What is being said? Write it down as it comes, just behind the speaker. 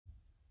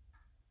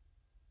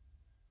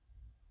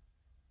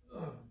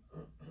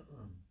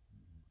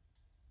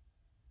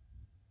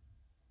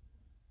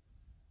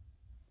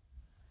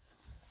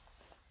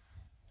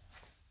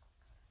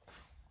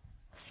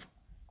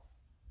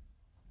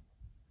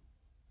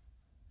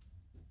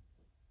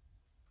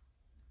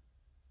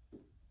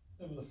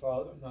In the name of the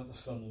Father, and of the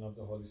Son, and of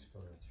the Holy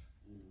Spirit.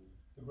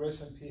 The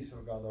grace and peace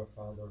of God our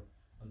Father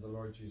and the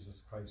Lord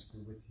Jesus Christ be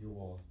with you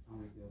all.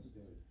 And with your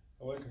spirit.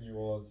 I welcome you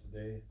all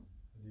today,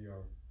 whether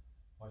you're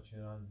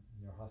watching on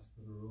in your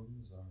hospital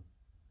rooms or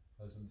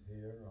present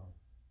here or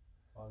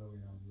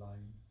following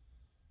online,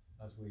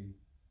 as we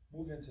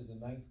move into the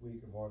 9th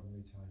week of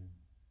Ordinary Time.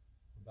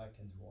 We're back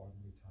into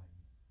Ordinary Time.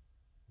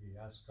 We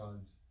ask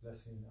God's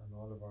blessing on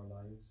all of our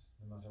lives,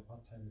 no matter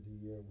what time of the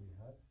year we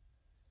have.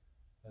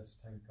 Let's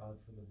thank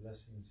God for the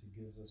blessings He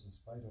gives us in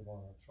spite of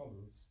all our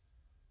troubles.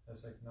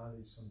 Let's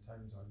acknowledge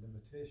sometimes our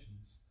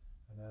limitations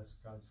and ask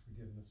God's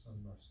forgiveness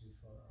and mercy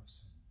for our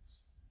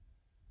sins.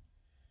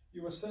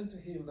 You were sent to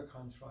heal the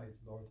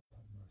contrite, Lord,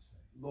 have mercy.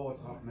 Lord,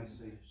 have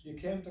mercy. You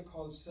came to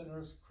call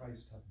sinners,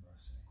 Christ, have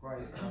mercy.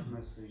 Christ, have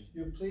mercy.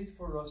 You plead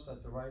for us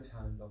at the right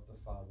hand of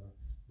the Father,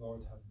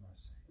 Lord, have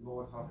mercy.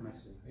 Lord, have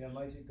mercy. May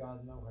Almighty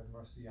God now have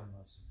mercy on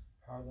us,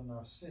 pardon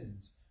our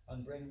sins,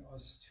 and bring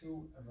us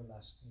to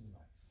everlasting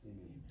life.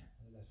 Amen.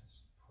 And let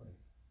us pray.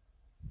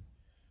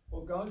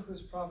 O God,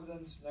 whose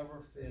providence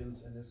never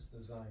fails in its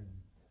design,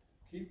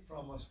 keep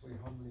from us, we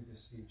humbly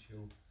beseech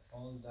you,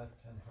 all that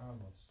can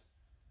harm us,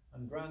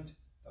 and grant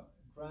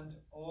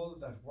all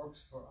that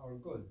works for our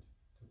good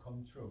to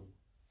come true,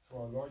 through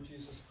our Lord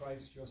Jesus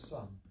Christ, your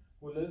Son,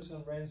 who lives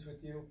and reigns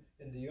with you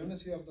in the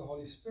unity of the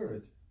Holy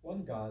Spirit,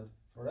 one God,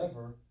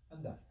 forever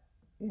and ever.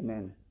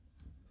 Amen.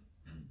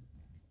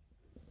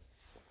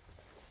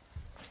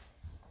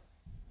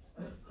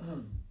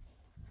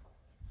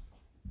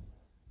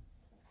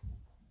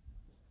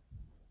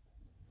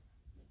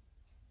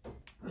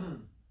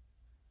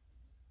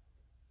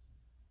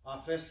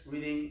 Our first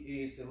reading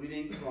is a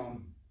reading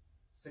from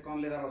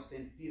second letter of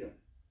St. Peter.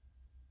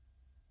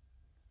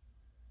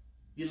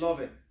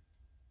 Beloved,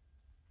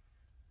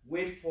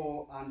 wait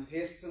for and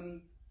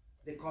hasten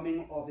the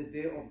coming of the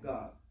day of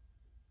God,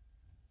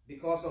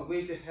 because of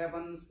which the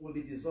heavens will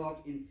be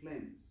dissolved in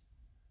flames,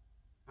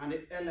 and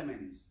the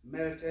elements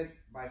melted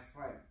by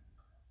fire.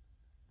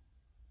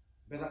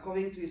 But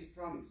according to his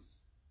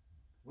promise,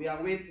 we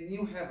await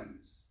new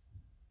heavens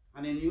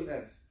and a new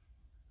earth,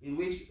 in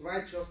which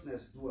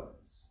righteousness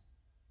dwells.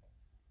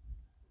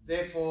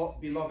 Therefore,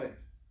 beloved,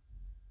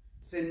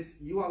 since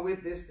you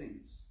await these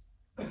things,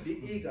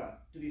 be eager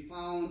to be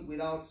found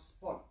without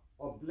spot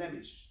or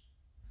blemish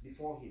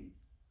before him,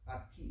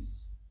 at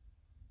peace,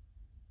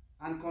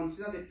 and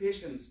consider the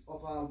patience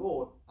of our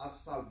Lord as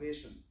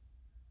salvation.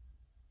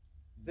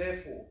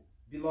 Therefore,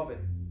 beloved,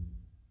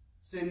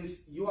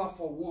 since you are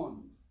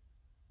forewarned,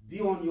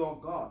 be on your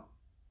guard,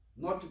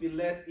 not to be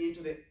led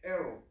into the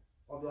error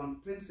of the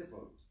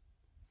unprincipled,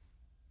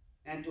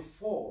 and to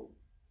fall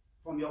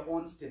from your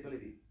own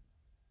stability,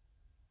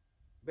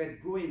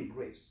 but grow in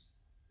grace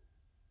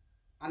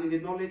and in the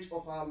knowledge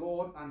of our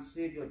Lord and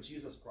Savior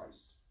Jesus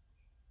Christ.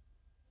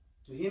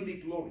 To him be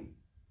glory,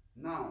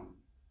 now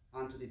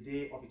and to the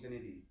day of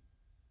eternity.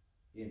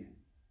 Amen.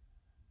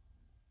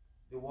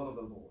 The word of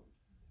the Lord.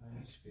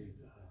 Thanks be to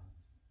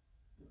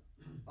God.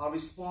 Our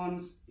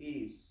response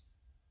is,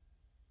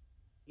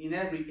 in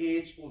every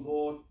age, O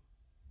Lord,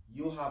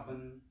 you have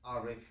been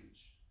our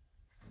refuge.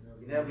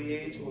 In every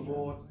age, O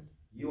Lord,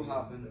 you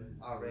have been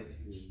our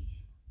refuge.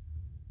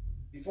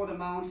 Before the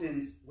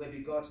mountains were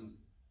begotten,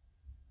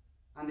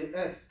 and the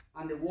earth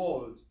and the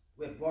world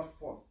were brought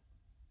forth,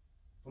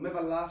 from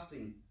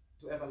everlasting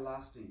to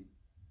everlasting,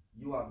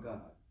 you are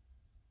God.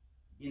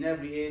 In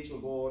every age, O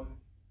Lord,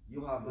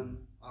 you have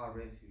been our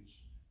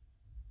refuge.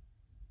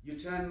 You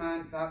turn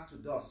man back to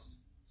dust,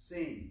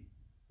 saying,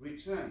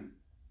 return,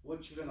 O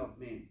children of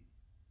men.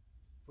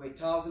 For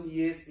 1,000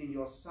 years in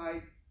your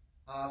sight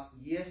as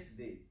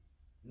yesterday,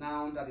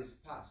 now that is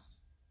past,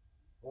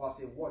 or as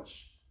a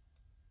watch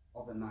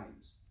of the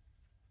night.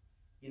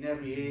 In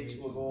every age,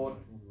 O Lord,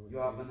 you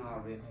have been our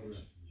refuge.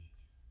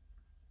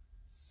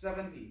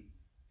 70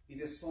 is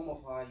the sum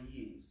of our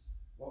years,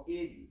 or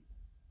 80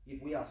 if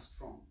we are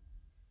strong.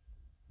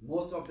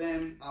 Most of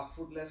them are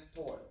fruitless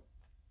toil,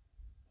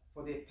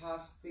 for they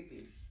pass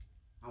quickly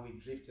and we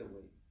drift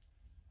away.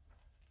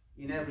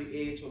 In every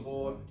age, O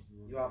Lord,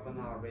 you have been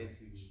our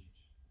refuge.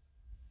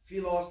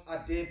 Fill us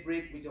at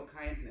daybreak with your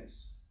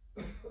kindness,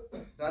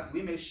 that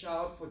we may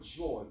shout for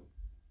joy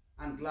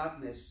and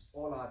gladness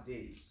all our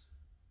days.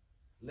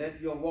 Let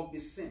your work be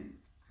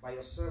seen by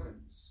your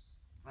servants,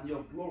 and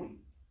your glory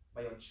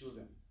by your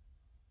children.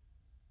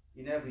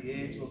 In every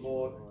age, O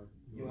Lord,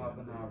 you have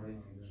been our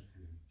refuge.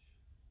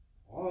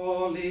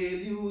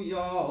 Alleluia,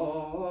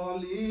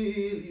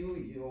 alleluia,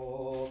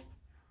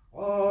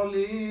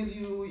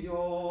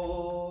 alleluia,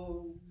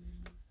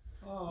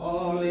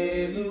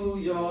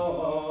 alleluia,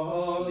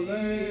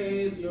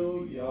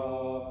 alleluia,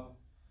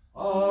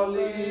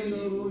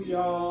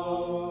 alleluia.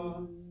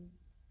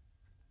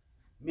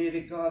 May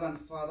the God and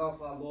Father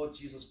of our Lord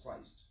Jesus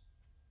Christ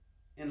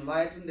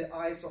enlighten the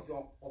eyes of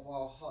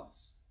our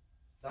hearts,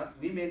 that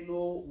we may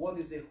know what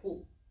is the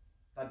hope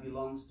that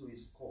belongs to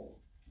his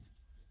call.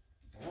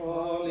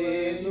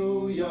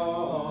 Alleluia,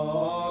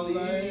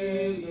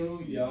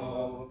 alleluia,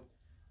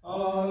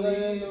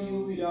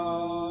 alleluia.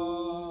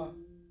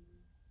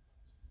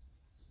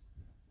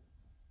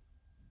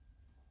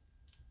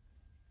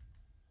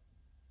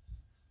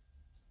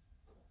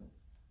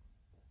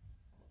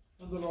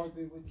 the Lord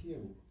be with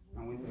you.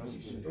 And with your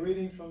spirit. A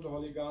reading from the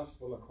Holy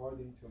Gospel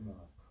according to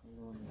Mark.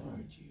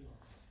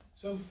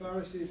 Some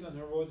Pharisees and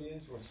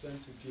Herodians were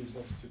sent to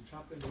Jesus to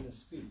trap him in a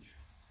speech.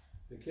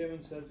 They came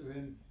and said to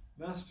him,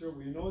 Master,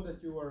 we know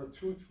that you are a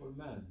truthful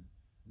man,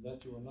 and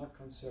that you are not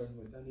concerned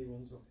with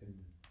anyone's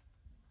opinion.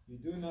 You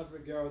do not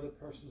regard a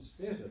person's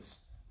status,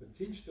 but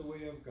teach the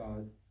way of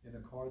God in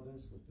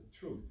accordance with the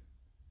truth.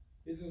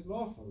 Is it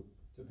lawful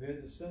to pay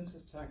the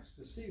census tax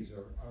to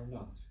Caesar or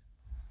not?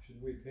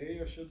 Should we pay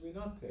or should we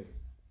not pay?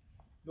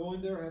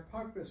 Knowing their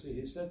hypocrisy,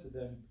 he said to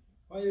them,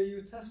 Why are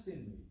you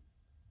testing me?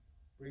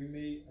 Bring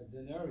me a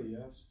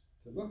denarius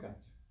to look at.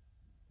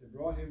 They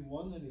brought him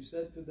one, and he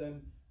said to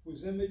them,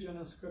 Whose image and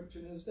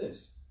inscription is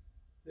this?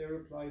 They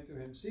replied to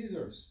him,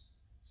 Caesar's.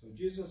 So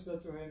Jesus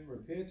said to him,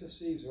 Repay to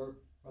Caesar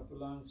what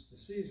belongs to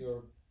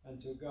Caesar, and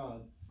to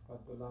God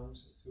what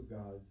belongs to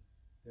God.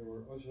 They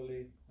were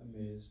utterly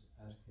amazed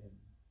at him.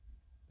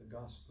 The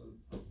Gospel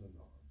of the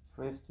Lord.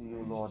 Praise to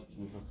you, Lord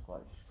Jesus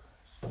Christ.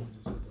 Good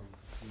to sit down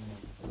for a few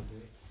moments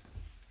today.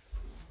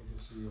 Good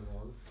to see you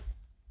all.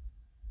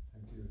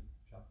 Thank you,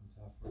 Chaplain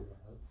Taff, for your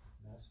help.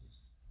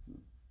 Masses.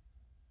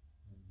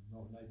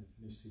 No night to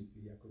finish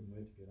CP. I couldn't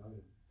wait to get out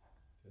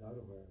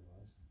of where I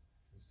was.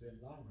 I was staying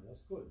longer.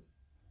 That's good.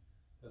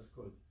 That's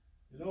good.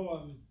 You know,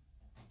 I'm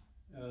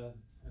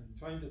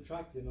trying to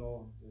track, the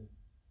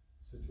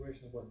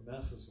situation about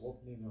masses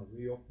opening or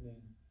reopening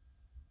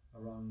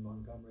around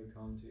Montgomery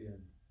County,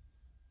 and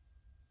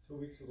 2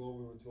 weeks ago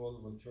we were told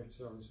about church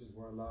services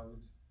were allowed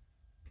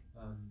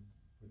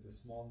with a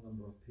small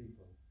number of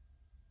people,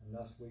 and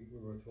last week we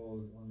were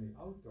told only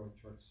outdoor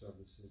church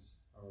services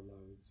are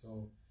allowed.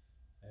 So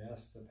I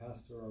asked the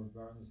pastor of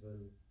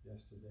Burnsville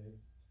yesterday,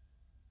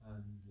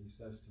 and he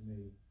says to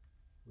me,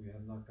 we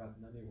have not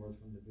gotten any word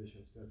from the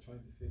bishops. They're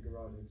trying to figure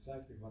out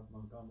exactly what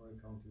Montgomery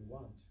County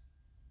want,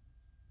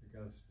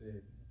 because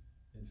the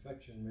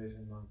infection rate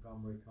in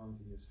Montgomery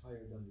County is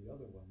higher than the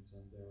other ones,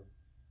 and they're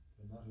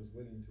not as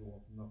willing to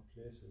open up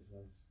places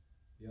as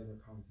the other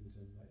counties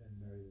in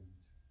Maryland.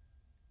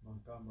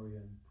 Montgomery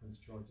and Prince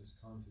George's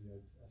County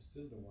are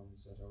still the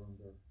ones that are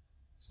under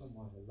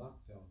somewhat a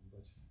lockdown,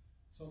 but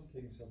some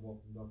things have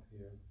opened up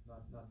here,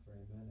 not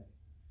very many.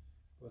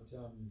 But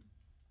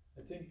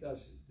I think that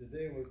the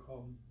day will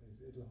come,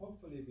 it'll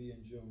hopefully be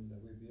in June,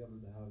 that we'll be able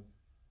to have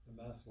the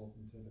Mass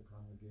open to the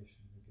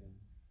congregation again.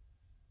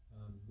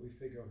 We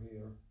figure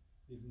here,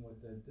 even with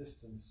the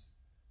distance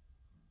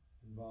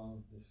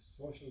involved, this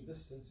social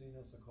distancing,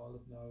 as they call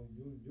it now,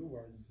 new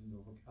words in the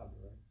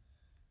vocabulary,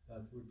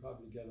 that we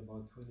probably get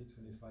about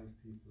 20-25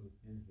 people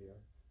in here,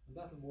 and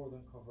that'll more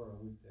than cover a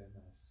weekday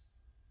Mass,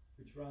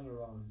 which ran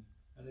around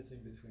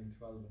anything between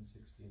 12 and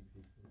 16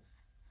 people.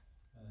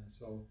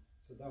 So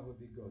that would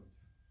be good.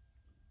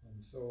 And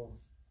so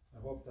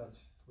I hope that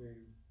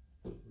we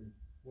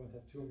won't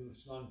have too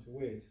much long to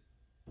wait.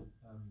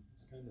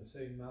 It's kind of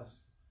saying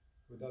Mass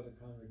without a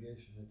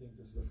congregation. I think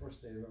this is the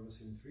first day I've ever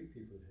seen 3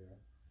 people here.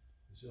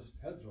 It's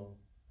just Pedro.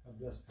 God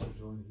bless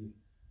Pedro, and he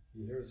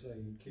hears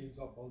he cleans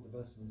up all the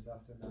vestments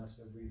after Mass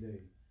every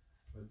day.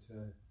 But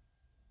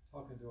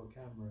talking to a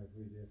camera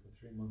every day for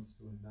 3 months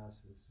doing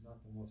Mass is not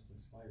the most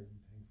inspiring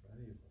thing for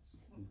any of us.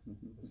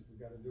 But we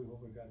got to do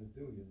what we got to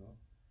do,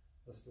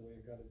 That's the way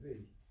it got to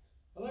be.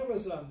 Well, I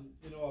was,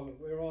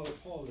 we're all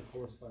appalled, of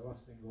course, by what's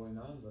been going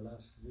on the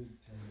last week,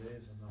 10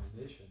 days in our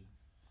nation.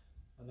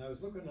 And I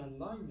was looking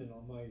online,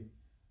 my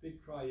big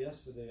cry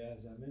yesterday,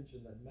 as I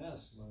mentioned at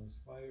Mass, was,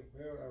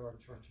 where are our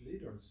church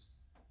leaders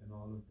in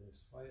all of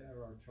this? Why are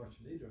our church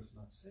leaders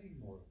not saying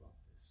more about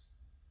this?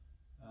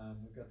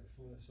 We've got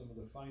some of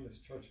the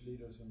finest church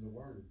leaders in the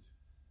world.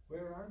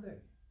 Where are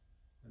they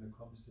when it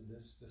comes to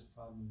this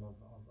problem of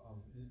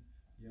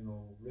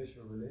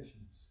racial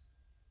relations?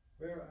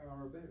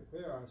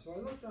 So I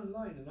looked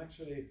online, and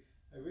actually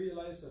I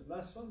realized that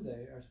last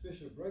Sunday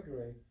Archbishop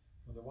Gregory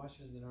from the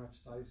Washington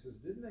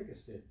Archdiocese did make a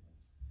statement.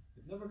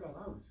 It never got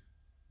out.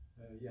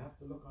 You have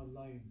to look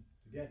online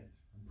to get it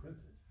and print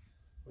it.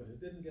 But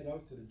it didn't get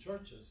out to the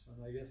churches,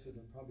 and I guess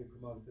it'll probably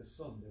come out this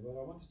Sunday. But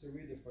I wanted to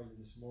read it for you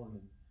this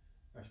morning.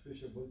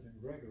 Archbishop Wilton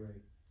Gregory,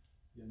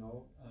 and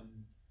I'll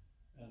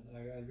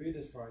read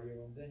it for you,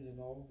 and then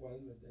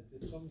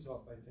it sums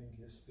up, I think,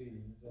 his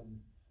feelings,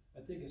 and I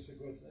think it's a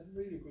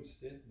really good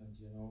statement,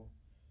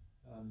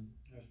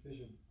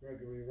 Archbishop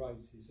Gregory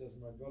writes, he says,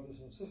 My brothers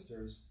and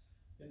sisters,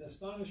 in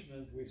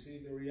astonishment we see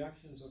the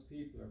reactions of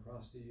people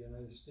across the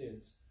United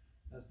States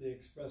as they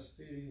express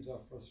feelings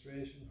of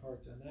frustration,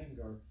 hurt, and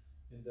anger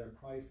in their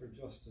cry for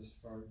justice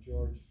for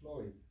George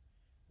Floyd,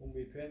 whom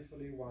we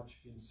painfully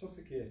watch being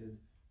suffocated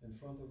in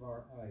front of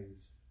our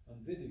eyes on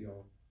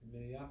video in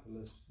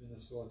Minneapolis,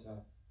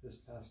 Minnesota this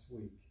past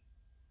week.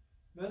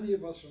 Many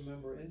of us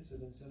remember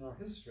incidents in our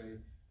history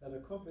that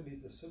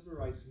accompanied the civil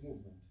rights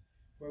movement,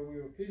 where we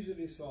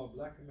repeatedly saw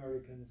Black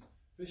Americans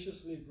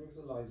viciously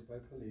brutalized by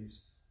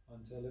police on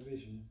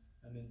television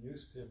and in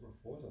newspaper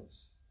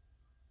photos.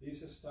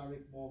 These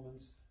historic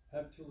moments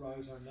helped to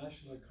raise our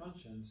national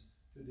conscience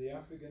to the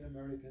African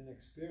American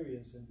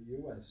experience in the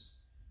US,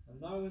 and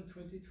now in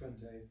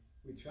 2020,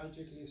 we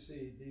tragically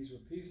see these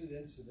repeated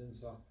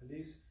incidents of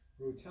police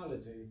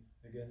brutality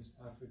against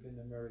African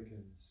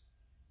Americans.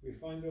 We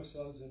find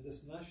ourselves in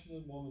this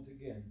national moment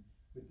again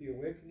with the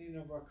awakening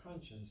of our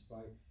conscience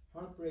by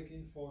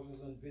heartbreaking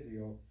photos and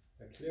video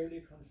that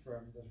clearly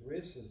confirm that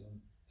racism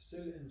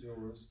still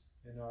endures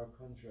in our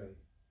country.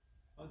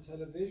 On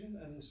television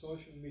and in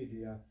social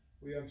media,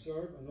 we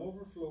observe an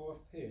overflow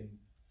of pain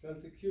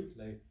felt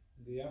acutely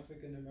in the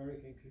African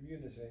American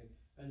community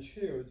and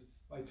shared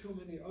by too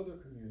many other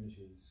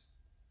communities.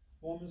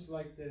 Moments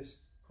like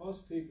this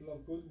cause people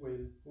of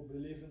goodwill who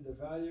believe in the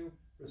value,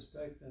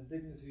 respect and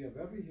dignity of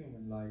every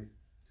human life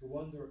to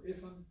wonder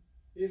if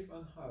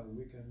and how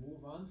we can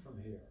move on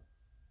from here.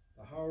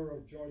 The horror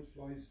of George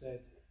Floyd's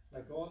death,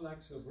 like all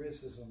acts of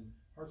racism,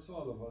 hurts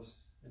all of us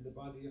in the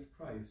body of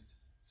Christ,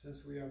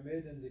 since we are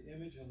made in the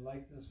image and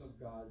likeness of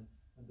God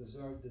and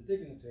deserve the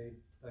dignity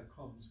that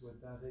comes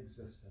with that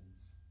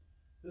existence.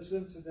 This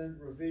incident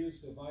reveals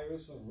the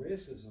virus of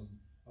racism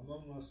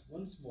among us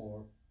once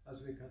more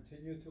as we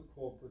continue to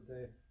cope with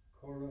the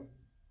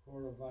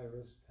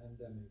coronavirus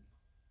pandemic.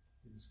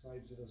 He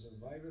describes it as a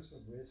virus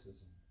of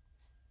racism.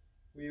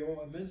 We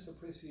owe immense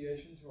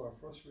appreciation to our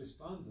first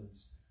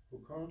respondents who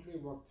currently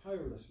work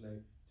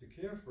tirelessly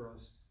to care for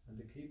us and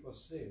to keep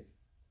us safe.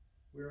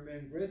 We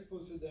remain grateful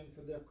to them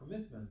for their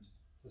commitment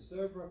to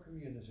serve our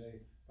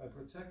community by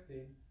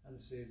protecting and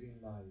saving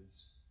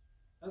lives.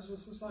 As a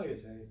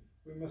society,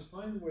 we must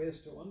find ways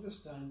to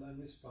understand and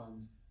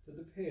respond to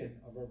the pain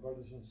of our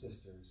brothers and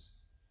sisters.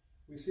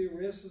 We see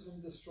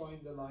racism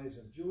destroying the lives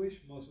of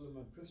Jewish, Muslim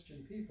and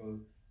Christian people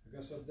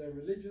because of their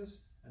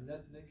religious and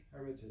ethnic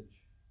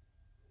heritage.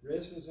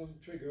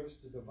 Racism triggers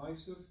the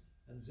divisive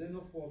and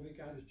xenophobic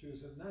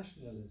attitudes of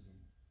nationalism.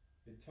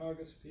 It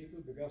targets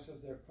people because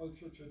of their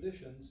cultural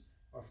traditions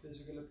or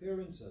physical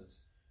appearances,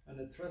 and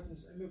it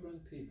threatens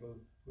immigrant people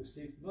who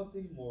seek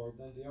nothing more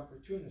than the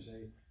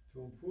opportunity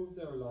to improve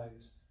their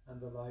lives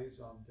and the lives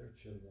of their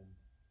children.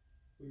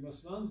 We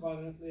must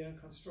non-violently and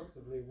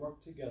constructively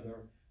work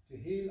together to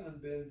heal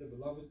and build the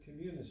beloved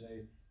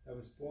community that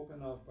was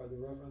spoken of by the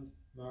Reverend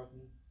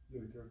Martin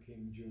Luther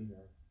King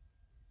Jr.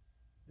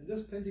 In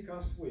this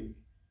Pentecost week,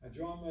 I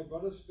join my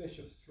brothers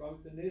bishops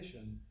throughout the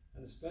nation,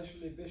 and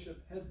especially Bishop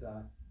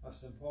Hedda of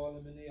St. Paul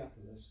in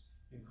Minneapolis,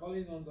 in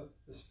calling on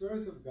the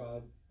Spirit of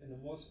God in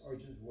a most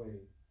urgent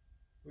way.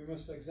 We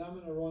must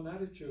examine our own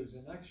attitudes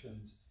and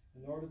actions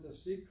in order to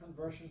seek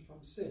conversion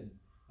from sin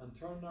and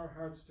turn our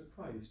hearts to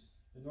Christ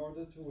in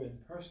order to win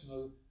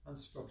personal and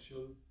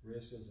structural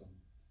racism.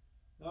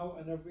 Now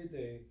and every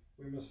day,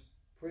 we must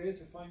pray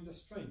to find the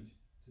strength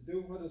to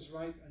do what is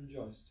right and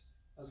just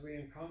as we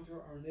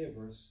encounter our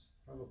neighbours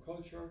from a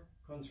culture,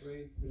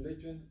 country,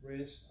 religion,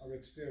 race, or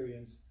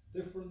experience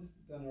different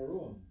than our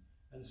own,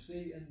 and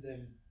see in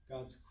them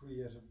God's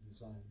creative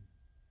design.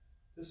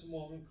 This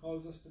moment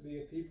calls us to be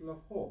a people of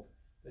hope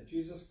that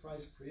Jesus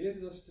Christ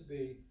created us to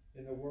be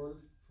in a world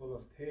full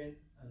of pain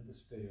and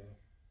despair.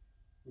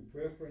 We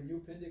pray for a new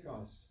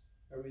Pentecost,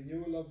 a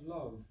renewal of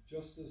love,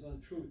 justice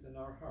and truth in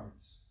our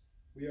hearts.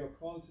 We are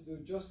called to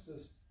do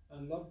justice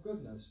and love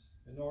goodness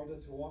in order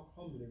to walk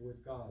humbly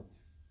with God.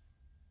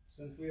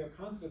 Since we are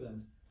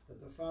confident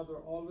that the Father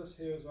always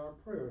hears our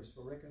prayers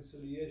for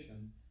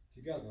reconciliation,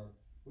 together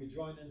we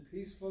join in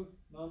peaceful,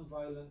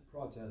 non-violent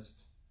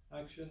protest,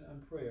 action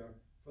and prayer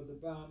for the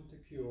balm to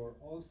cure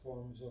all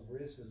forms of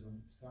racism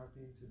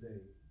starting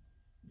today.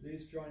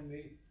 Please join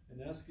me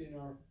in asking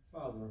our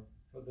Father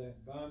for the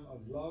balm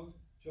of love,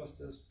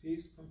 justice,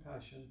 peace,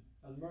 compassion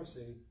and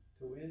mercy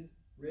to end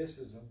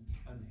racism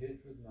and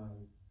hatred now.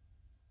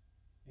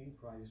 In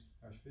Christ,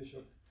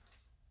 Archbishop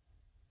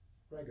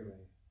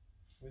Gregory,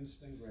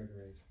 Winston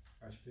Gregory,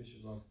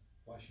 Archbishop of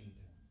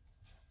Washington.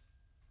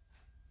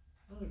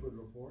 And a good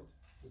report,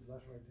 good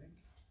letter, I think.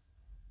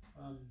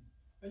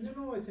 And you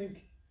know, I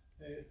think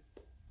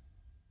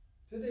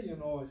today, you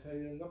know,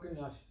 looking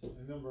at, I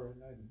remember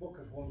a book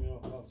at home, you know,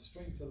 called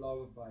Strength to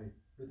Love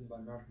written by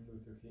Martin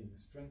Luther King,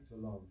 Strength to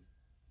Love.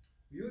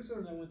 The user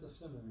and I went to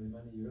seminary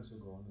many years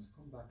ago and it's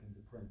come back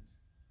into print.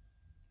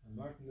 And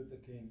Martin Luther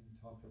King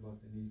talked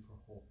about the need for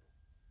hope.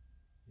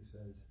 He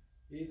says,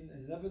 even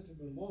in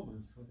inevitable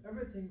moments when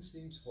everything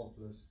seems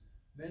hopeless,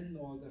 men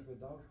know that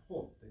without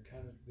hope they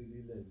cannot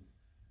really live,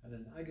 and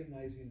in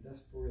agonizing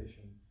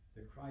desperation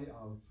they cry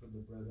out for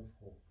the bread of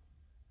hope.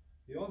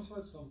 He also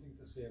had something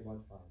to say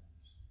about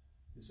violence.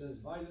 He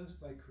says, violence,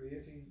 by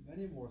creating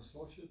many more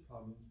social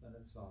problems than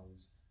it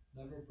solves,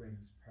 never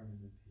brings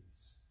permanent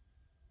peace.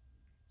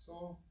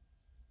 So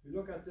we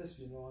look at this,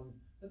 you know, and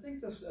I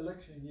think this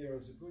election year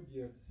is a good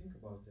year to think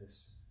about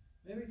this.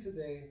 Maybe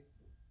today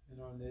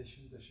in our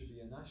nation there should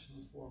be a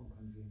national forum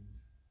convened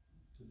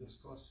to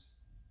discuss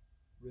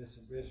race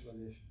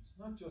relations,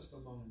 not just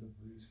among the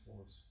police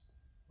force,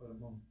 but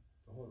among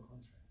the whole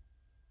country.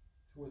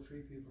 2 or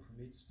 3 people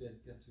from each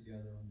state get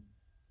together and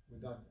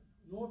without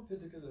no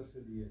particular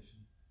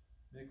affiliation,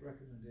 make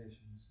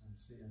recommendations and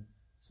see and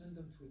send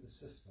them through the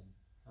system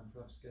and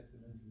perhaps get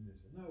them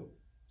implemented. Now,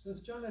 since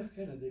John F.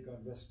 Kennedy,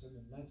 God rest him,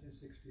 in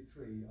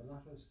 1963, a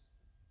lot has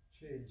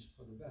changed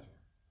for the better.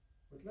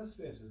 But let's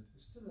face it,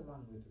 it's still a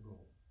long way to go.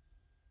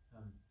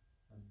 And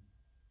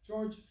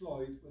George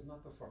Floyd was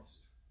not the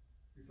first.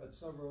 We've had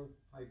several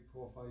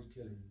high-profile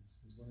killings.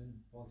 There's one in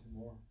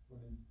Baltimore,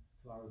 one in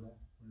Florida,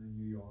 one in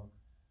New York,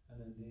 and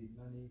indeed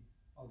many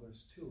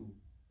others too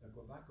that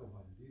go back a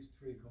while. These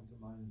three come to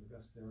mind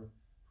because they're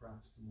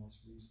perhaps the most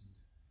recent.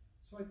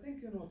 So I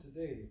think,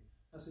 today,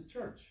 as a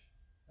church,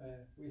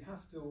 we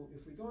have to,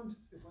 if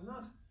we're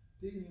not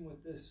dealing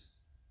with this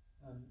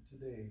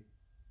today,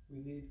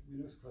 we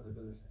lose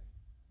credibility.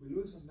 We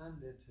lose a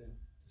mandate to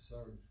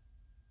serve.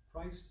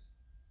 Christ,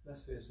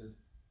 let's face it,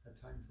 had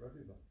time for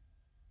everybody,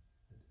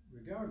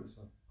 regardless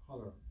of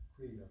colour,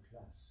 creed or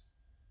class.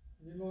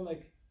 And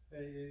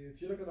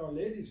if you look at Our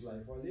Lady's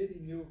life, Our Lady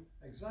knew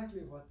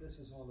exactly what this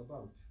is all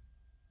about.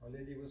 Our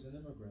Lady was an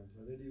immigrant,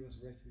 Our Lady was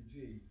a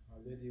refugee,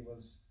 Our Lady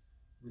was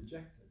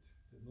rejected.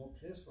 There's no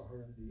place for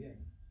her in the inn.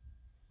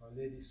 Our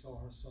Lady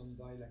saw her son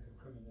die like a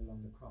criminal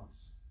on the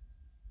cross.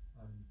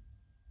 And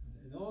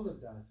in all of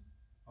that,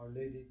 Our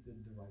Lady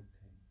did the right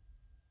thing.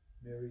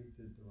 Mary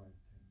did the right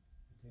thing.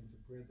 I think to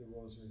pray the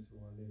rosary to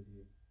Our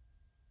Lady,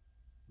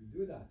 we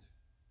do that,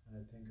 and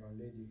I think Our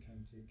Lady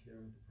can take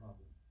care of the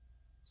problem.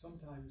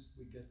 Sometimes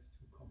we get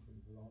too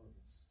comfortable, all of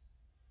us.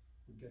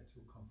 We get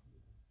too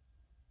comfortable.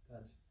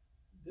 That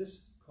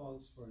this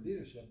calls for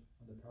leadership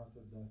on the part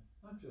of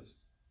not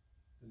just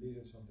the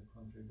leaders of the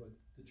country, but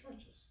the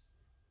churches.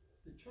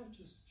 The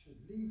churches should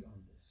lead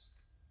on this,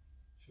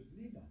 should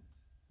lead on it,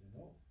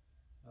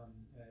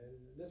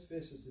 let's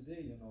face it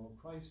today,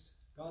 Christ,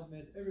 God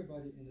made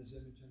everybody in his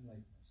image and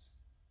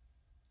likeness.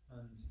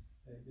 And,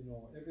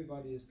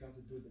 everybody has got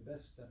to do the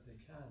best that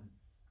they can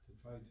to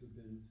try to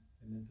build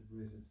an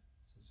integrated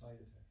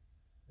society.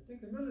 I think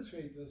the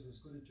military does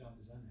as good a job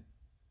as any,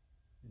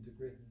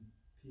 integrating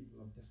people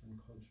of different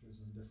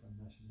cultures and different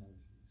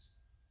nationalities.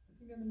 I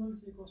think in the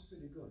military it goes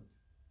pretty good.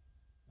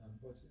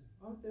 But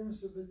out there in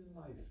civilian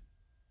life,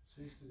 it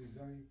seems to be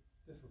very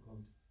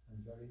difficult and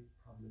very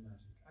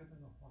problematic. I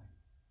don't know why.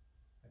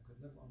 I could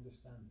never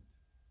understand it.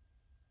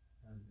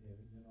 And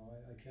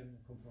I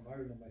come from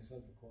Ireland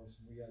myself, of course,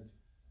 and we had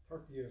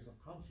 30 years of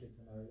conflict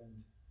in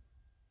Ireland.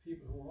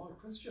 People who were all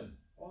Christian,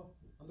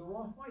 and they were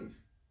all white,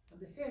 and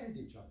they hated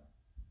each other.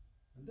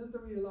 And then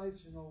they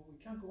realised, we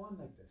can't go on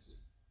like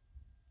this.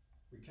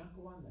 We can't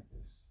go on like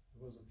this.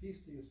 There was a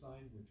peace deal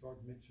signed with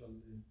George Mitchell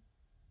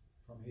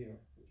from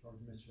here. George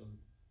Mitchell,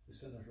 the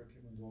senator,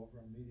 came over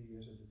and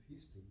mediated the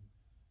peace deal.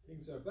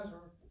 Things are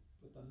better,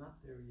 but they're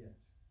not there yet.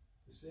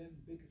 The same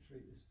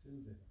bigotry is still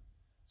there.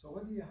 So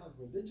whether you have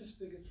religious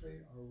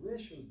bigotry or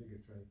racial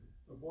bigotry,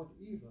 they're both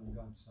evil in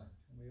God's sight,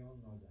 and we all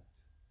know that.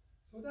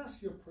 So I'd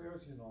ask your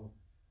prayers,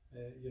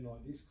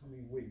 these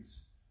coming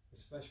weeks,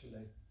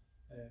 especially,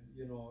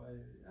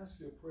 ask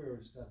your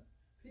prayers that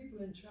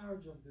people in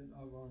charge of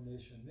our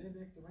nation may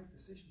make the right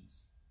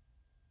decisions,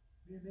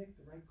 may make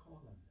the right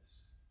call on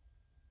this.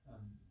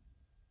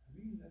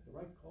 The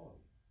right call,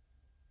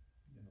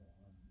 and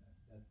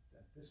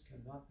that this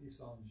cannot be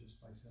solved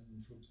just by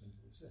sending troops into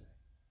a city.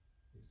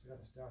 It's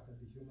got to start in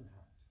the human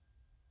heart.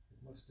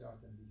 It must start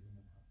in the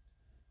human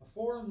heart. A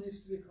forum needs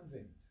to be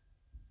convened.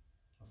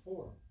 A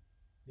forum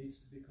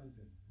needs to be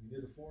convened. We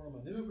need a forum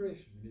on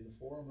immigration, we need a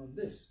forum on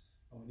this,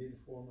 and we need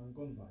a forum on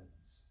gun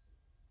violence.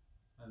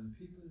 And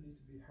people need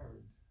to be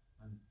heard,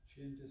 and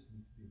changes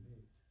need to be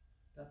made.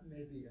 That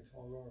may be a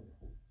tall order.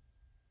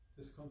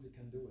 This country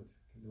can do it,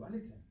 can do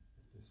anything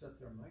if they set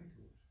their mind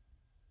to it.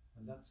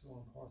 And that's so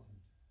important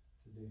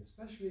today,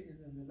 especially in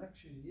an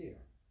election year.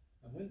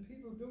 And when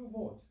people do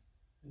vote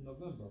in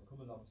November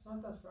coming up, it's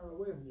not that far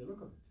away when you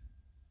look at it.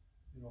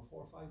 4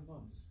 or 5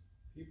 months.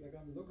 People are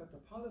going to look at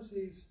the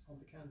policies of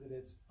the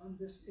candidates on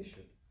this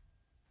issue.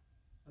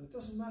 And it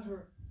doesn't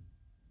matter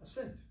a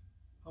cent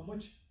how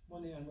much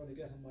money I'm going to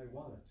get in my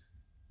wallet.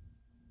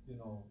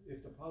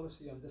 If the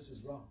policy on this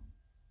is wrong.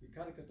 We've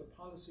got to get the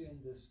policy on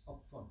this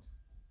up front.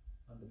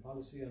 And the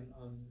policy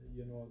on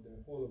the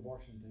whole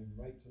abortion thing,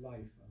 right to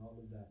life and all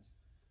of that.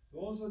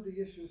 Those are the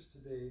issues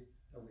today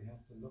that we have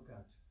to look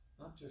at,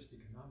 not just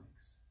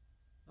economics.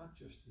 Not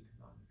just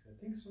economics. I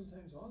think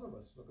sometimes all of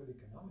us look at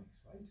economics,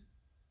 right?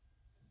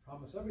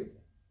 Promise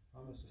everything.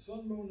 Promise the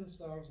sun, moon and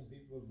stars, and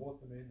people will vote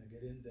them in and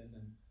get in then,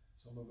 and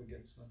some of it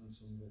gets done and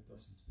some of it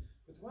doesn't.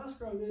 But to ask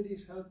Our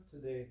Lady's help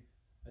today,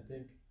 I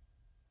think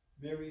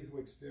Mary, who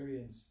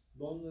experienced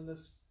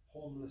loneliness,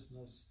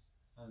 homelessness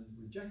and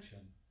rejection,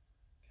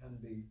 can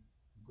be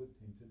a good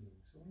thing to do.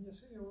 So when you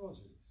say your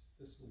rosaries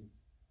this week,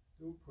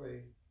 do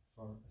pray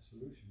for a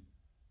solution,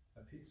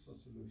 a peaceful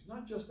solution.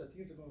 Not just that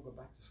things are going to go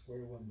back to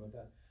square one, but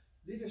that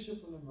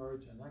leadership will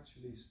emerge and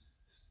actually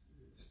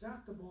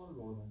start the ball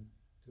rolling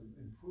to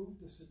improve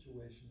the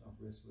situation of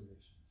race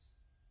relations.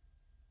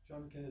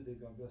 John Kennedy,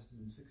 God bless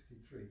him, in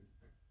 1963.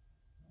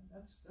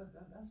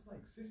 That's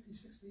like 50,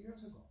 60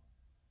 years ago.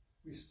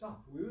 We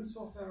stopped. We went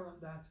so far on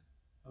that,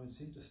 and it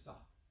seemed to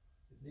stop.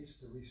 It needs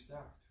to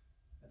restart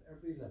at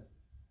every level,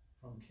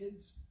 from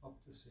kids up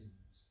to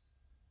seniors.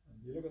 And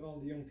you look at all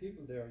the young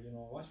people there,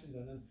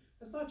 Washington, and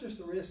it's not just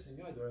a race thing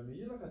either. I mean,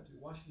 you look at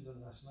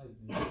Washington last night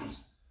in the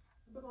news,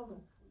 look at all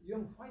the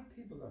young white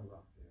people that are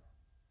out there.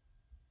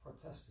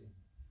 protesting.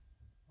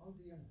 All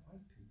the young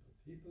white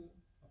people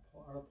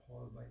are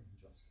appalled by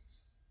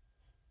injustice.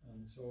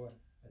 And so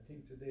I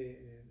think today,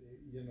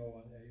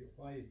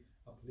 why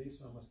a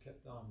policeman was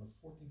kept on with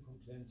 14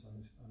 complaints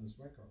on his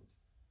record,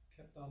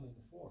 kept on in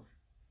the force.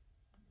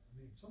 I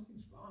mean,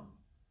 something's wrong.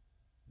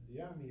 In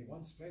the army,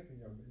 one stripe and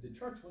you're, in the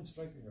church, one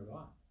stripe and you're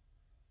gone.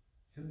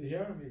 In the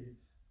army,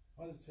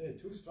 what does it say?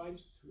 2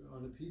 stripes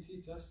on a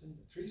PT test and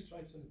 3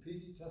 stripes on a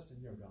PT test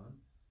and you're gone.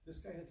 This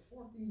guy had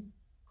 14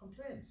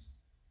 complaints.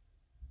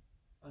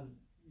 And,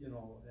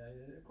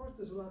 of course,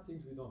 there's a lot of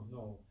things we don't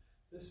know.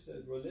 This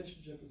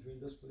relationship between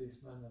this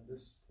policeman and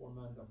this poor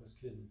man that was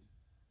killed,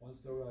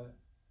 was there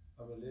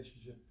a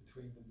relationship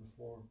between them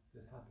before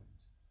it happened?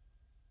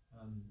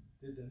 And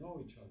did they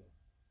know each other?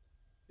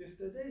 If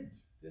they did,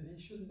 then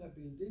he shouldn't have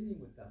been dealing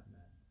with that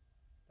man.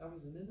 That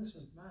was an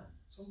innocent man.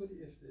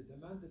 Somebody, if the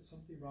man did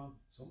something wrong,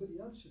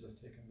 somebody else should have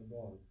taken the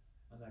ball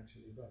and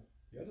actually, but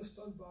the other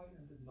stood by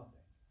and did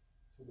nothing.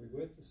 So we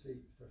wait to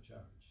see if they're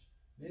charged.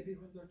 Maybe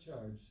when they're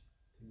charged,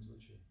 things will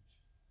change.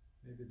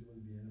 Maybe there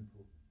will be an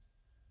improvement.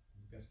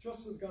 Because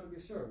justice has got to be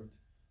served.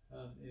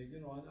 And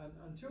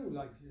two,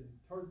 like in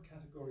third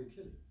category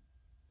killing.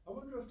 I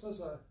wonder if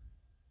there's a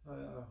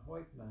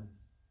white man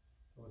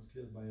that was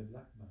killed by a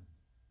black man,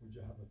 would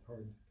you have a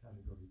third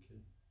category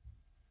killing?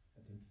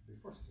 I think it'd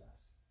be first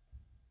class.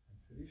 I'm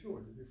pretty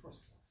sure it'd be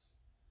first class.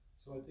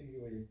 So I think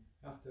we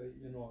have to,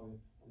 the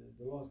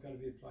law's got to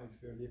be applied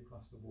fairly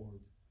across the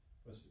board.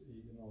 But,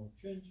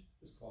 change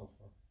is called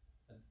for.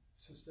 And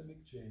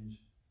systemic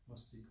change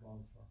must be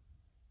called for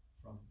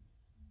from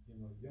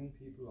young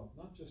people up,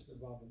 not just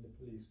involved in the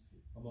police,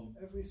 among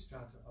every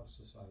strata of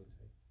society.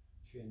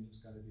 Change has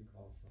got to be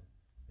called for.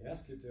 They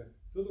ask you to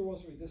do the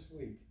rosary this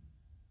week.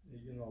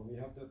 We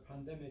have the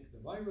pandemic,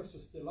 the virus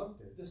is still out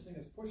there. This thing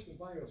has pushed the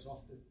virus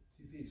off the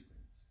TV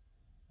screens.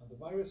 And the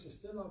virus is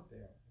still out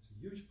there. It's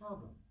a huge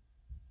problem.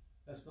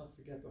 Let's not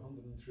forget the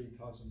 103,000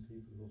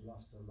 people who have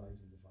lost their lives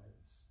in the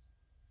virus.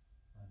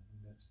 And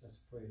let's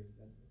pray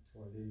to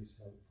Our Lady's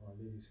help, for Our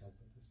Lady's help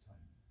at this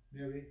time.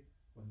 Mary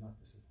will not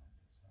disappoint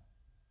us.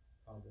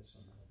 Father,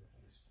 Son, and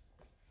Holy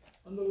Spirit.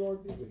 And the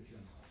Lord be with you.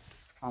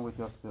 And with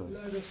your spirit.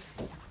 Let us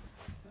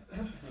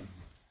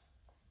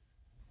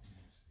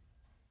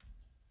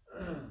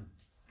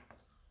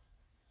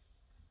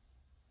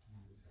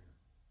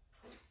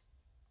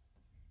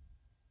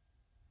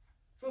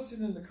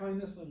trusting in the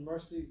kindness and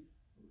mercy,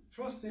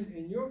 trusting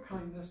in your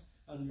kindness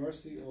and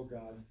mercy, O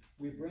God,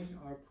 we bring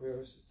our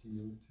prayers to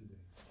you today.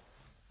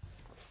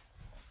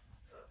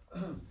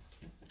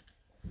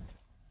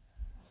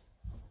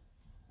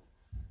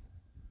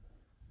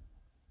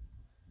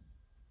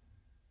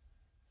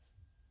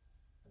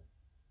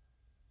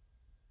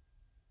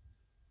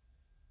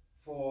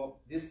 For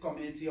this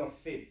community of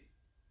faith,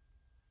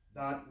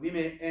 that we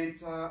may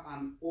enter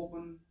and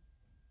open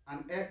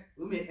and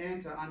we may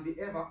enter and be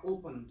ever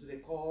open to the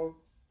call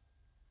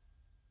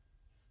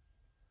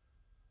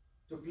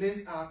to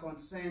place our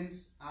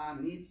concerns, our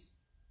needs,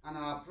 and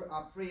our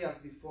prayers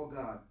before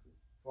God,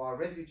 for our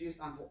refugees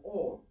and for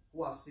all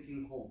who are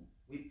seeking home.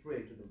 We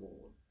pray to the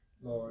Lord.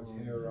 Lord,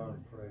 hear our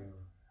prayer.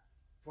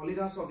 For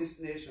leaders of this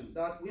nation,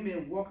 that we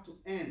may work to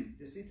end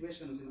the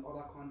situations in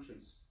other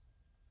countries,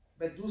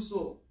 but do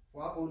so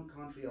for our own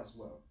country as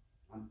well,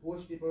 and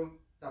push people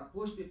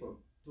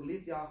to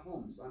leave their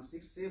homes and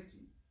seek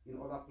safety in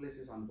other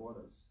places and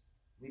borders.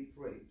 We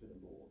pray to the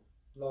Lord.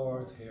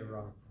 Lord, hear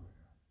our prayer.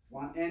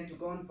 For an end to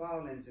gun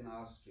violence in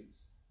our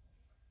streets,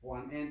 for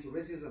an end to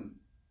racism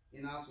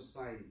in our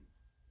society,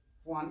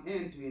 for an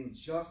end to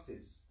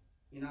injustice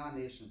in our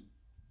nation,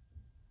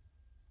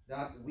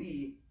 that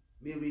we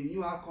may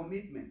renew our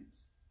commitment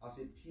as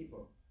a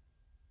people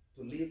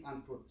to live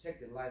and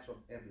protect the lives of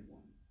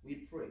everyone.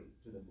 We pray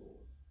to the Lord.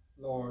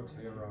 Lord,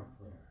 hear our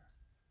prayer.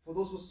 For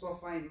those who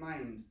suffer in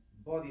mind,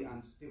 body,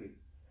 and spirit,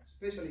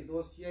 especially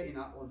those here in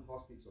our own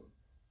hospital,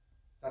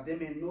 that they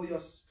may know your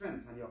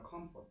strength and your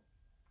comfort,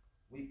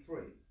 we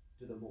pray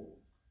to the Lord.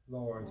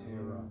 Lord,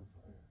 hear our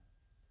prayer.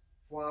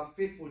 For our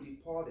faithful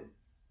departed,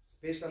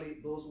 especially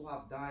those who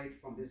have died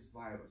from this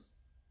virus,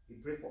 we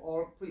pray for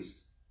all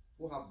priests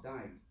who have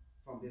died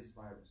from this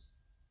virus.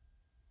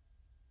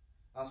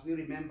 As we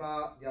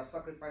remember their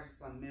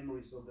sacrifices and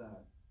memories, O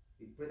God,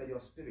 we pray that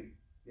your Spirit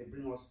may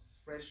bring us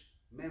fresh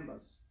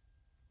members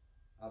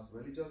as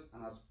religious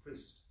and as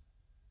priests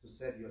to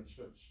serve your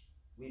church.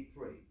 We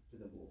pray to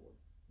the Lord.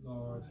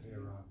 Lord, hear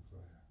our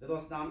prayer. Let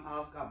us now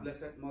ask our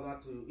Blessed Mother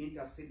to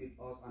intercede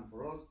with us and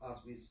for us as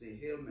we say,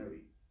 Hail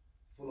Mary,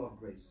 full of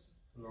grace.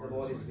 The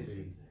Lord is with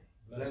thee.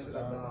 Blessed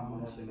art thou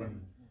amongst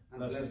women,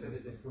 and blessed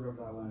is the fruit of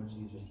thy womb,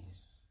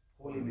 Jesus.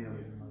 Holy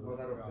Mary,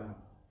 Mother of God,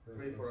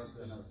 pray for us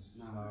sinners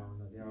now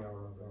and at the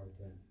hour of our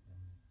death.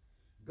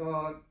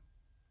 God,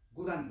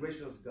 good and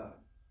gracious God,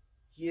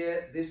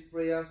 hear these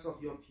prayers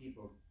of your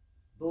people,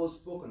 those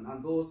spoken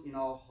and those in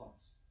our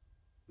hearts.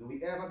 May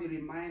we ever be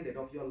reminded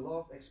of your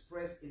love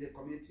expressed in the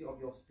community of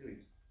your Spirit.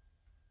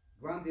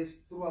 Grant this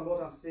through our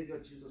Lord and Savior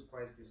Jesus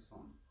Christ, his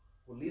Son,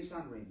 who lives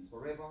and reigns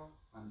forever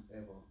and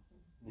ever.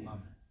 Amen.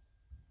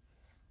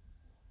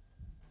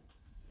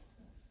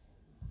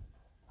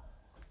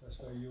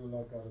 Blessed are you,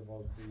 Lord God of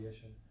all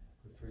creation,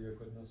 for through your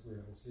goodness we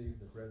have received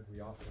the bread we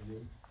offer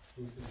you,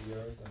 fruit of the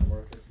earth and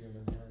work of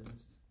human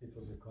hands. It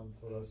will become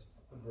for us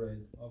the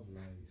bread of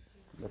life.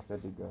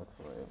 Blessed be God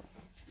forever.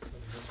 For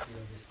the mystery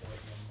of this God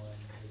and mind,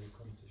 we will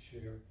come to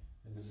share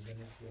in the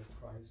divinity of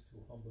Christ,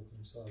 who humbled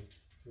himself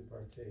to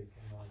partake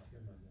in our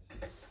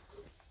humanity.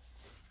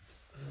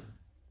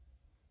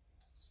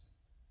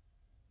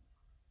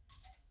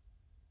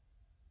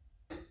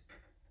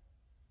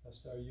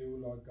 Blessed are you,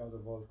 Lord God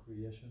of all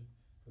creation,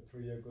 for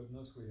through your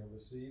goodness we have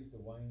received the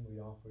wine we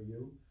offer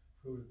you,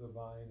 fruit of the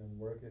vine and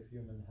work of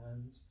human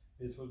hands.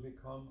 It will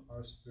become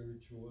our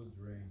spiritual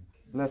drink.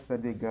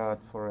 Blessed be God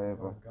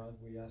forever. Lord God,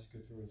 we ask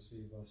you to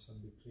receive us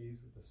and be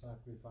pleased with the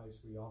sacrifice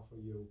we offer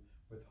you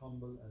with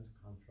humble and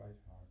contrite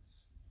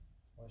hearts.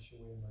 Wash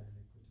away my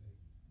iniquity,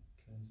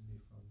 cleanse me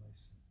from my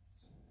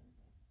sins.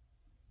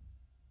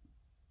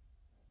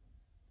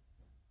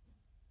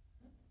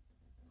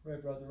 Pray,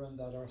 brethren,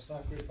 that our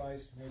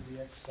sacrifice may be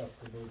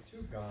acceptable to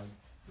God,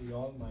 the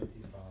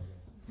Almighty Father.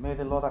 May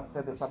the Lord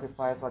accept the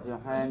sacrifice at your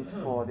hands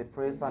for the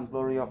praise and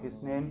glory of his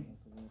name,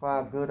 for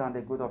our good and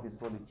the good of his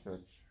holy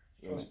church.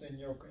 Trust in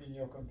your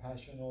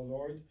compassion, O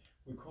Lord,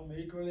 we come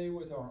eagerly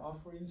with our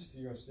offerings to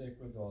your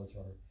sacred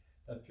altar,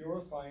 that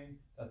through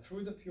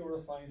the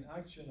purifying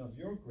action of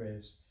your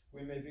grace,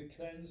 we may be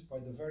cleansed by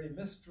the very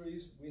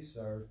mysteries we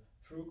serve,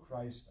 through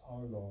Christ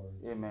our Lord.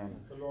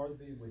 Amen. The Lord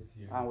be with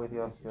you. And with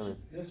your spirit.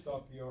 Lift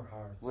up your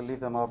hearts. We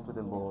lift them up to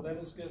the Lord. Let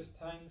us give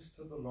thanks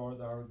to the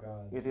Lord our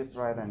God. It is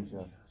right and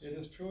just. It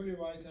is truly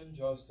right and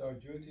just, our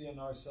duty and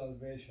our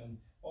salvation,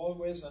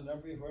 always and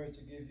everywhere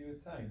to give you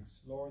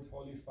thanks, Lord,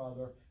 Holy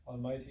Father,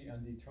 Almighty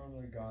and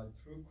eternal God,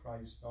 through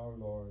Christ our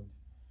Lord.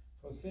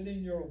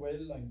 Fulfilling your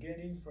will and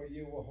gaining for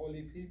you a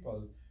holy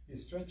people, he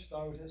stretched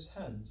out his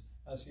hands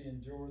as he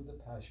endured the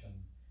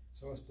passion,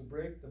 so as to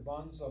break the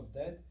bonds of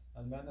death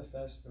and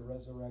manifest the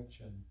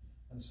resurrection.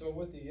 And so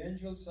with the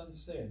angels and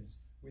saints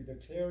we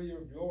declare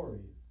your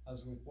glory,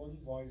 as with one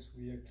voice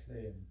we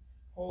acclaim,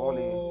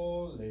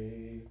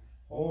 Holy,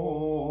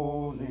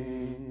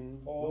 holy,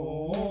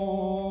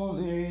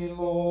 holy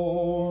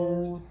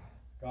Lord,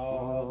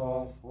 God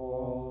of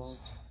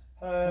hosts,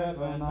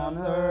 heaven and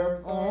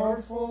earth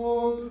are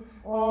full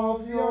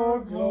of your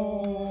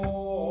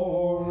glory.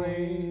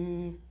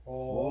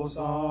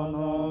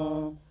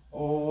 Hosanna,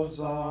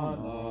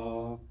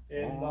 Hosanna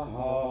in the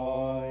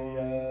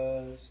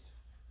highest.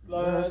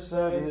 Blessed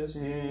is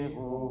he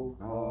who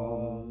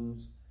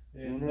comes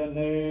in the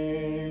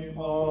name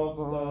of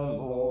the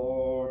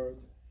Lord.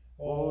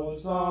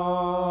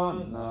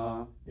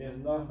 Hosanna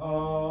in the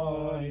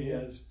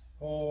highest.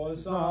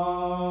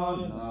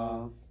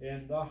 Hosanna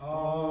in the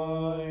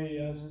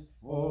highest.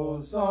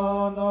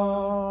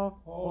 Hosanna,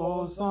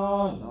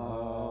 Hosanna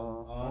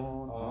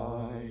on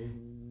high.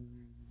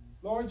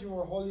 Lord, you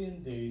are holy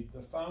indeed,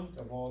 the fount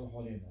of all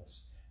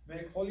holiness.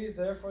 Make holy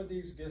therefore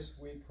these gifts,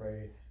 we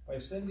pray, by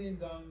sending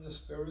down the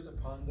Spirit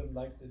upon them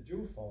like the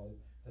dewfall,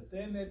 that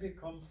they may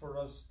become for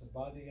us the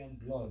body and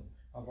blood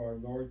of our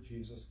Lord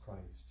Jesus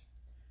Christ.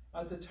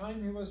 At the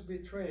time he was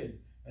betrayed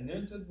and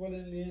entered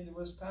willingly into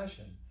his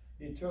passion,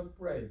 he took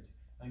bread,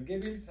 and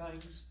giving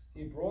thanks,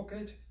 he broke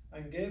it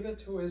and gave it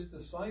to his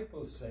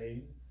disciples,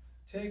 saying,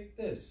 Take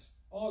this,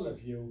 all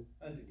of you,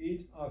 and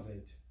eat of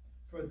it,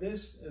 for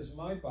this is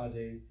my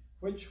body,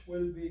 which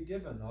will be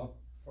given up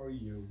for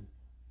you.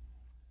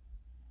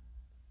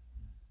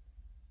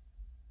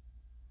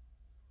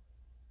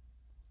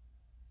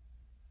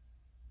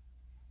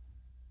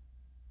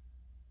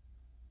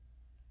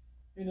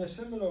 In a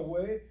similar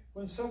way,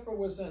 when supper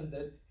was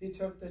ended, he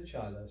took the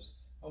chalice,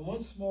 and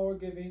once more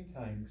giving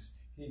thanks,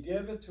 he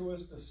gave it to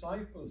his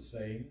disciples,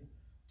 saying,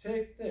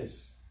 Take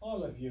this,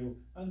 all of you,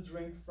 and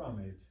drink from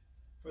it,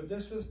 for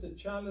this is the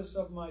chalice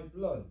of my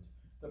blood,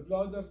 the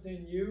blood of the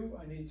new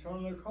and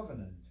eternal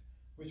covenant,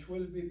 which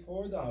will be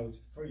poured out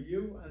for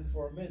you and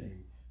for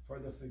many, for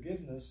the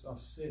forgiveness of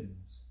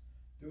sins.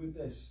 Do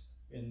this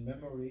in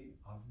memory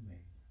of me.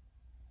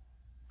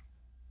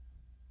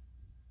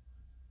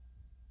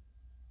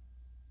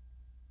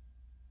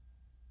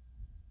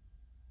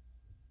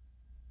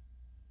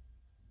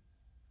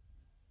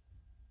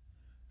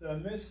 The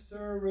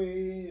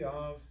mystery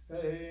of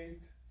faith.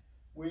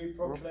 We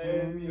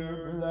proclaim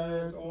your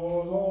death,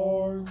 O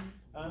Lord,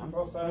 and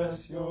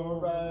profess your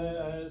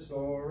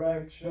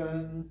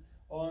resurrection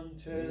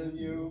until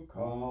you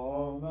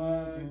come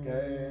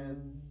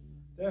again.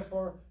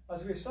 Therefore,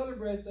 as we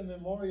celebrate the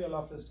memorial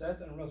of his death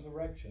and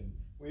resurrection,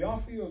 we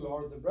offer you,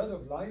 Lord, the bread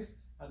of life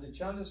and the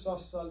chalice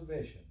of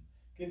salvation,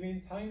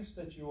 giving thanks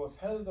that you have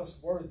held us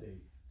worthy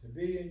to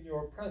be in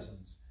your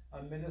presence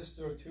and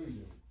minister to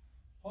you.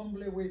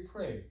 Humbly we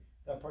pray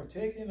that,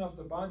 partaking of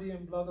the body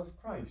and blood of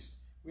Christ,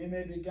 we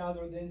may be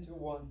gathered into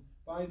one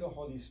by the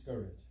Holy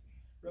Spirit.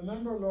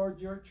 Remember, Lord,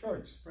 your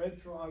church spread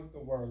throughout the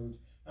world,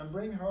 and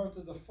bring her to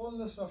the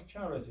fullness of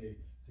charity,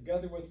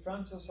 together with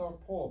Francis our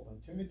Pope,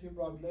 and Timothy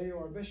Brogley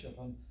our Bishop,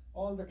 and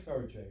all the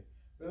clergy.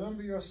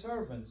 Remember your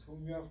servants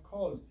whom you have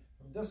called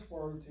from this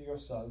world to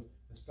yourself,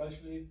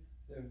 especially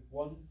the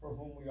one for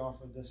whom we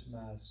offer this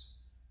Mass.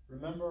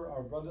 Remember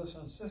our brothers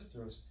and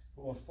sisters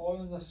who have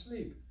fallen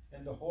asleep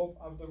in the hope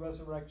of the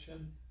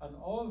resurrection, and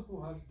all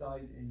who have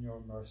died in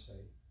your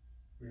mercy.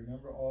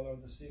 Remember all our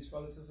deceased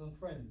relatives and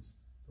friends,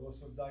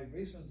 those who have died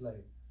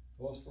recently,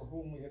 those for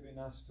whom we have been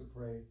asked to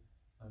pray,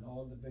 and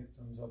all the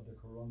victims of the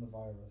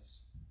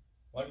coronavirus.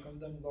 Welcome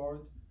them,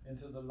 Lord,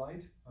 into the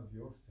light of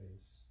your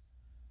face.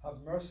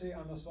 Have mercy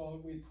on us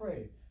all, we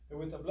pray, that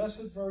with the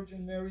Blessed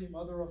Virgin Mary,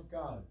 Mother of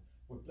God,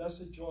 with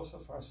blessed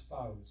Joseph, our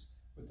spouse,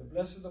 with the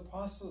blessed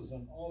apostles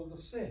and all the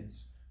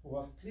saints who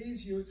have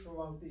pleased you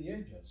throughout the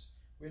ages,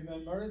 we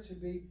may merit to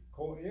be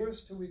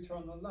co-heirs to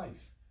eternal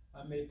life,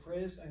 and may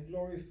praise and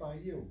glorify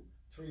you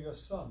through your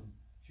Son,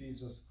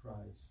 Jesus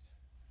Christ.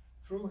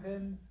 Through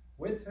him,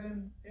 with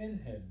him, in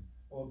him,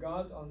 O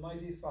God,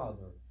 Almighty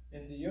Father,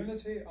 in the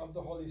unity of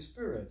the Holy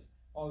Spirit,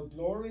 all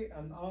glory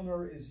and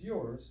honor is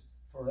yours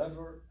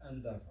forever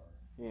and ever.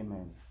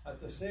 Amen. At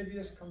the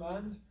Saviour's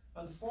command,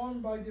 and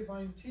formed by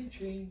divine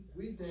teaching,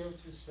 we dare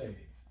to say,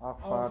 Our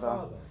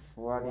Father,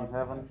 who art in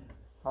heaven,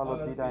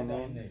 hallowed be thy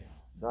name.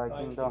 Thy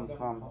kingdom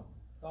come,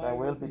 thy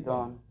will be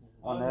done,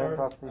 on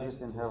earth as it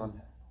is in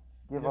heaven.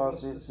 Give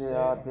us this day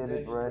our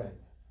daily bread,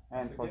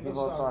 and forgive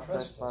us our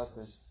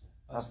trespasses,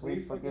 as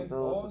we forgive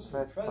those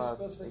who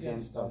trespass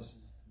against us.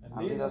 And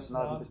lead us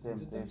not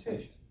into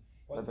temptation,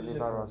 but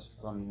deliver us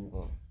from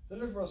evil.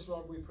 Deliver us,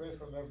 Lord, we pray,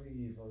 from every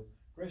evil.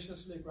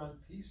 Graciously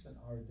grant peace in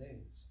our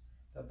days,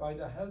 that by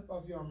the help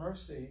of your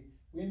mercy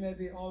we may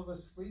be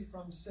always free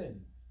from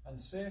sin and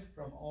safe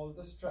from all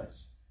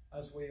distress,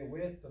 as we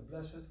await the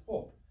blessed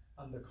hope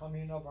and the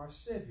coming of our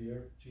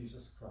Saviour,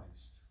 Jesus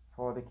Christ.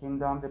 For the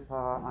kingdom, the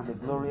power, and the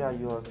glory are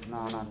yours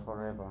now and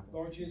forever.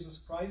 Lord Jesus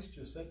Christ,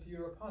 you said to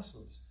your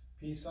apostles,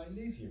 peace I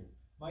leave you,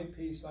 my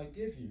peace I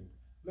give you.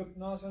 Look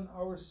not on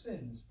our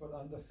sins, but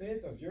on the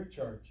faith of your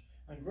church,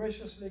 and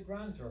graciously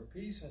grant her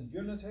peace and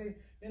unity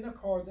in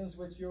accordance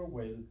with your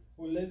will,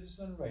 who lives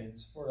and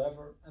reigns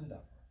forever and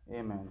ever.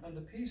 Amen. And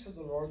the peace of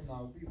the Lord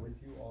now be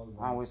with you always.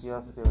 And with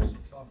your spirit.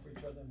 Let's offer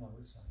each other now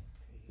a sign.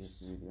 Peace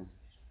be with you.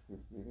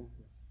 Peace be with you.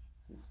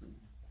 Peace be with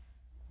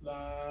you.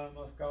 Lamb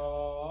of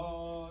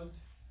God,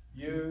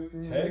 you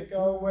take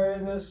away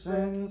the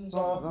sins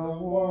of the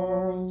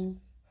world.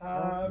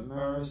 Have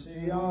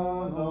mercy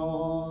on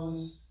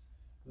us.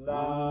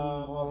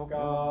 Lamb of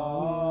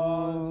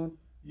God,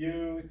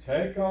 you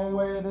take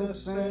away the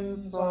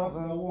sins of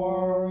the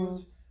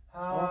world.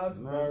 Have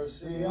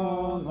mercy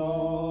on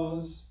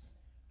us.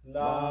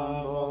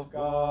 Lamb of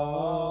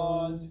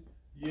God,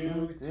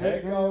 you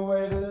take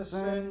away the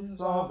sins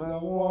of the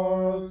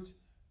world.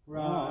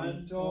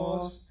 Grant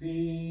us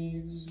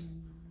peace.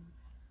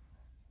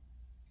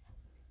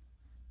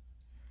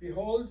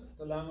 Behold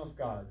the Lamb of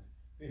God.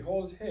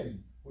 Behold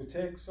him who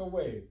takes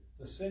away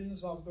the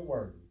sins of the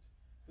world.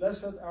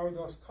 Blessed are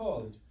those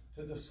called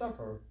to the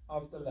supper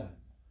of the Lamb.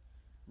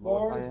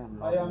 Lord,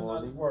 I am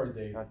not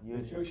worthy that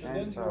you should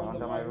enter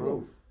under my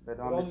roof, but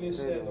only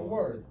say the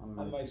word,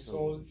 and my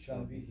soul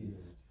shall be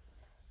healed.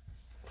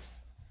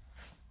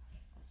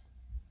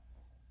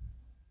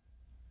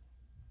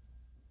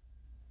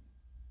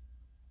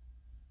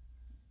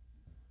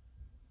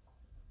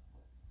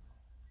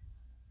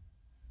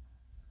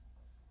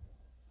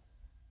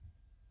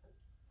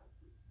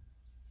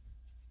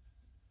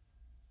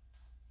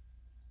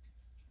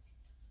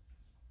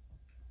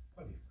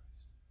 Body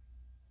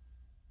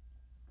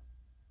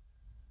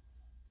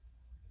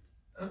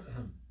of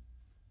Christ.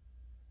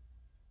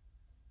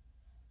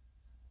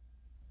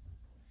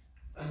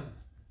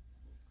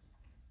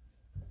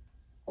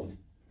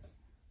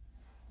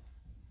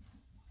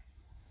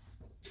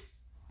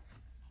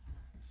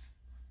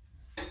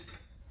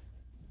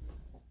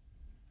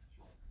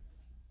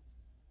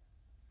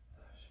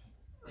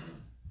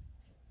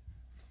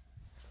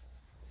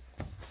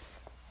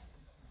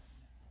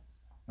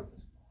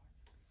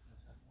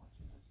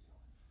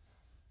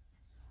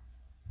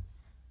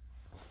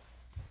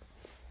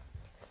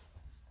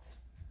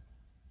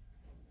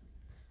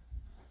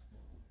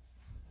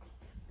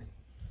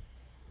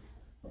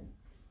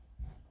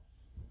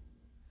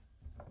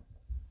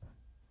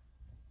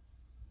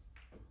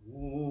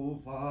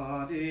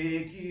 Over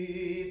the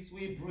gifts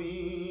we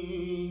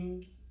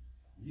bring,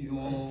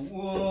 your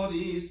word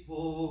is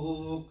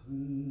spoken.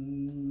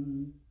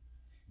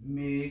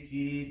 Make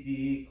it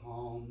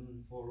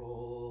become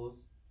for us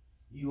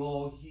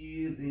your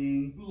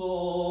healing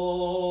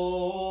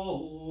blood.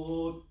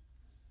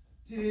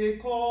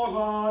 Take all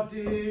our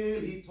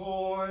daily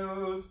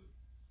toils,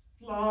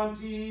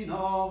 plant in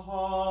our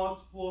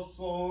hearts for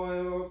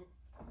soil.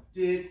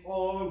 Take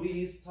all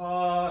we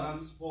start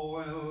and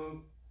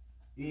spoil,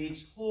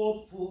 each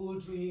hopeful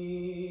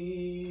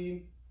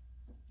dream.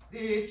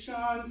 The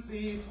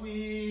chances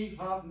we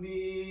have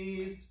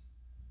missed,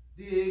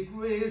 the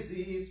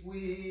graces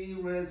we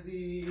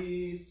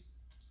resist,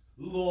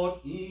 Lord,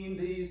 in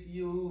this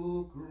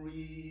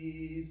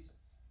Eucharist,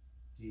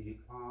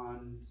 take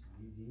and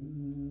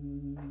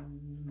redeem.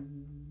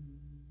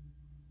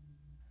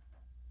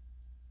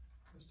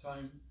 This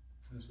time,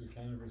 since we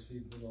cannot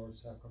receive the Lord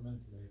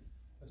sacramentally,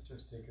 let's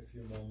just take a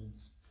few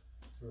moments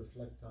to to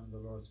reflect on the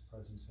Lord's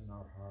presence in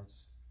our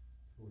hearts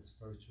through a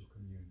spiritual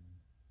communion.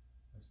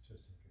 Let's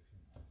just take a few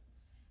moments.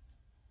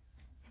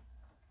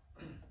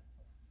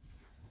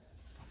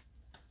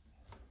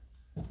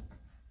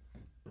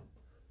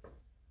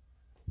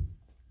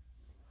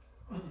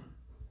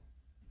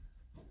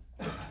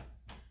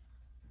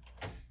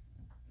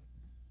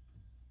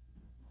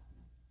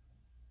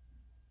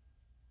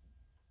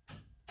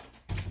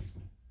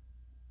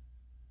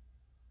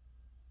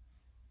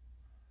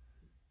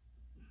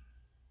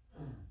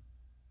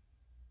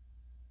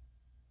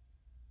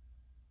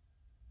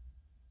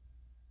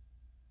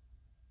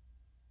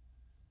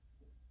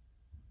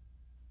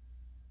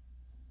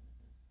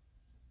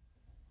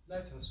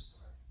 Let us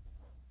pray.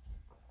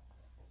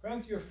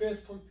 Grant your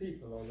faithful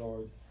people, O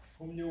Lord,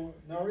 whom you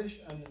nourish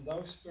and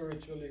endow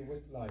spiritually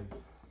with life,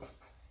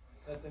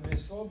 that they may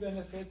so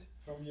benefit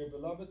from your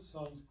beloved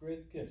Son's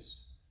great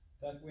gifts,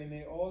 that we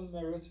may all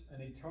merit an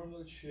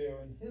eternal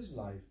share in his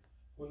life,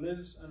 who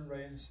lives and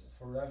reigns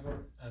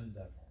forever and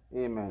ever.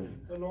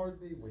 Amen. The Lord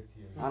be with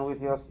you. And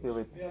with your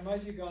spirit. May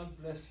Almighty God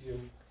bless you,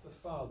 the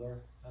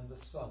Father, and the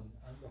Son,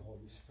 and the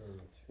Holy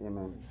Spirit.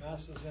 Amen.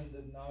 Mass is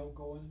ended now.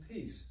 Go in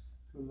peace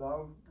to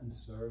love and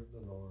serve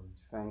the Lord.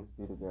 Thanks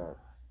be to God.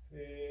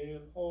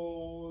 Hail,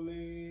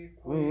 Holy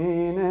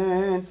Queen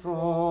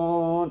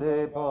enthroned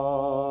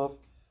above,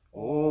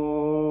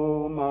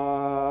 O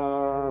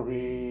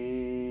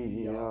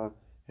Maria,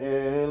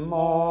 Hail,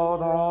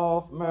 Mother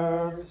of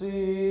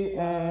mercy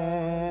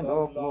and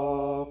of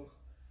love,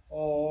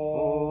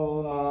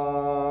 O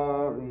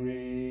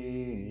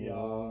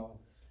Maria.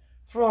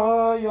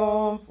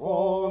 Triumph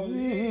for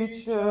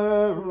ye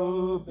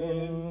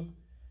cherubim,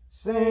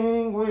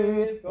 sing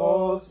with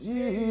us,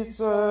 ye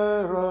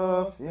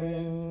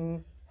seraphim.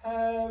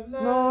 Heaven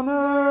and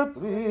earth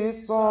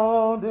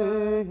resound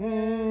a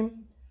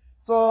hymn.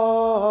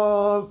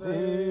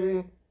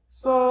 Salve,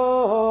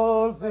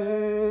 salve,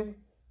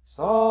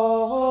 salve.